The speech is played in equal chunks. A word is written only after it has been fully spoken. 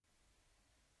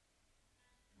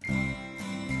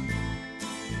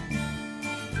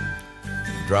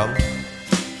drum.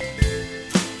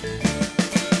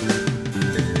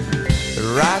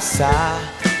 Rasa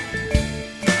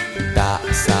tak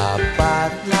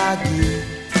sabar lagi,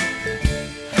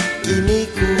 kini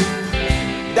ku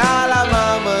dah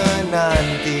lama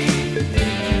menanti,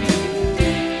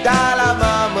 dah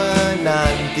lama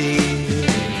menanti.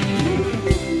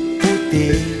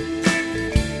 Putih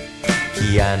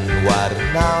kian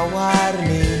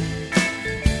warna-warni,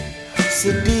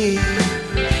 sedih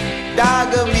dah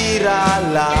gembira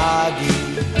lagi,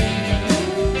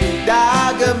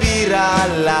 dah gembira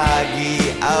lagi.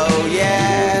 Oh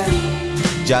yeah.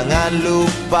 Jangan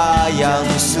lupa yang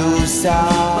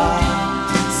susah,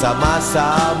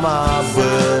 sama-sama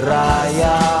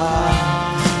beraya.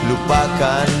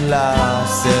 Lupakanlah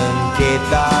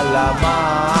sengketa lama.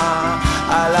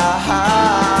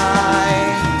 Alahai,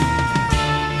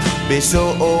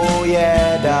 besok oh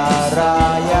yeah dah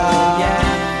raya.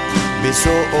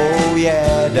 Besok oh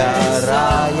yeah dah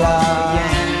raya.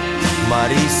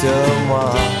 Mari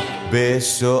semua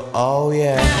besok oh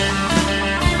yeah.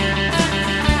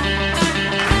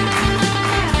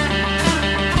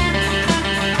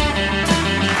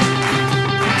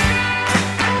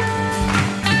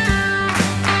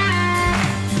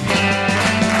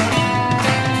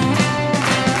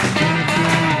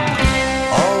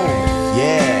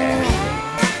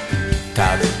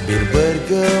 Takbir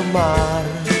bergemar,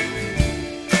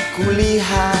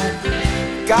 kulihat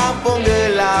kampung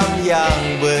gelam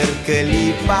yang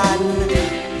berkelipan,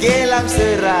 gelam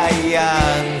serai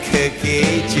yang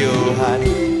kekecohan.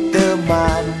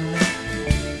 Teman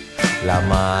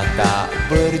lama tak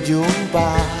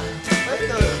berjumpa,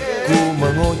 ku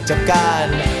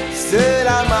mengucapkan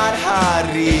selamat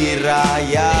hari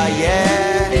raya.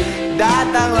 Yeah,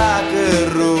 datanglah ke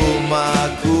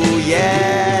rumahku.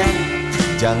 Yeah,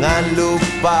 jangan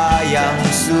lupa yang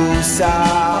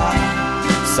susah,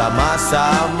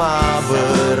 sama-sama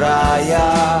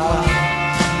beraya.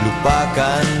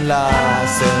 Lupakanlah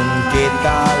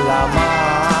sengketa lama.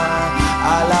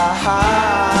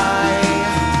 Alahai,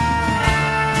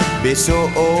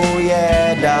 besok oh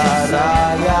yeah dah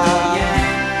raya.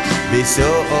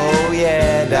 Besok oh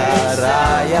yeah dah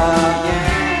raya.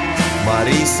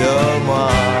 Mari semua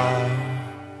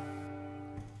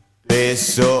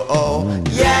besok oh